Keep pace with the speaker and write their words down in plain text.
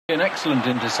An excellent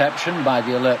interception by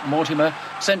the alert Mortimer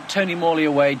sent Tony Morley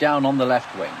away down on the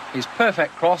left wing. His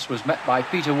perfect cross was met by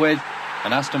Peter With,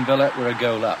 and Aston Villa were a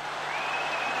goal up.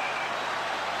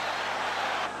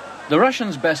 The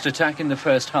Russians' best attack in the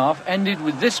first half ended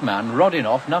with this man,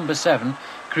 Rodinov, number 7,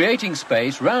 creating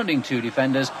space, rounding 2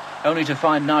 defenders, only to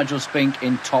find Nigel Spink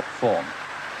in top form.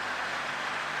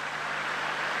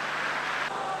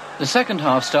 The second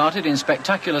half started in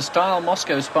spectacular style,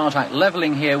 Moscow Spartak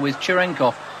levelling here with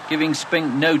CHERENKOV, giving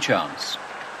Spink no chance.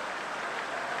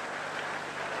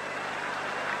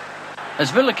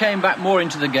 As Villa came back more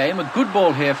into the game, a good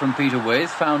ball here from Peter With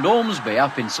found Ormsby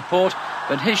up in support,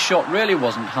 but his shot really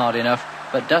wasn't hard enough,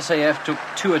 but Dasayev took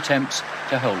 2 attempts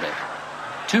to hold it.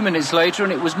 2 minutes later,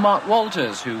 and it was Mark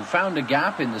Walters who found a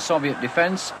gap in the Soviet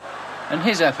defence, and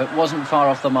his effort wasn't far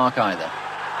off the mark either.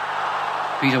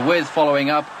 Peter With following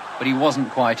up, but he wasn't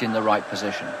quite in the right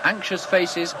position. Anxious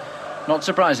faces, not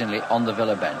surprisingly, on the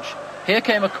Villa bench. Here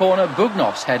came a corner,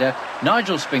 Bugnov's header.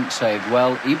 Nigel Spink saved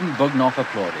well, even Bugnov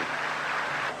applauded.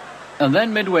 And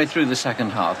then midway through the second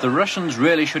half, the Russians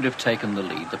really should have taken the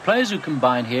lead. The players who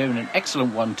combine here in an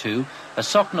excellent 1-2 are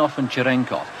Sokhnov and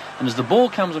CHERENKOV. And as the ball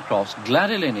comes across,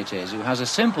 Gladilin it is who has a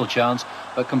simple chance,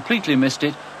 but completely missed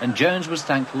it, and Jones was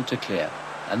thankful to clear.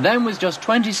 And then with just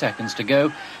 20 seconds to go,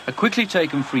 a quickly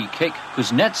taken free kick,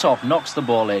 Kuznetsov knocks the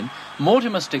ball in,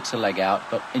 Mortimer sticks a leg out,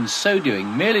 but in so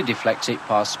doing merely deflects it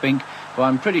past Spink, who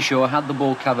I'm pretty sure had the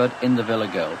ball covered in the Villa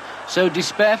goal. So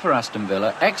despair for Aston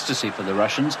Villa, ecstasy for the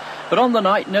Russians, but on the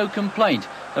night no complaint.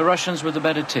 The Russians were the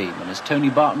better team, and as Tony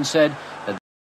Barton said, at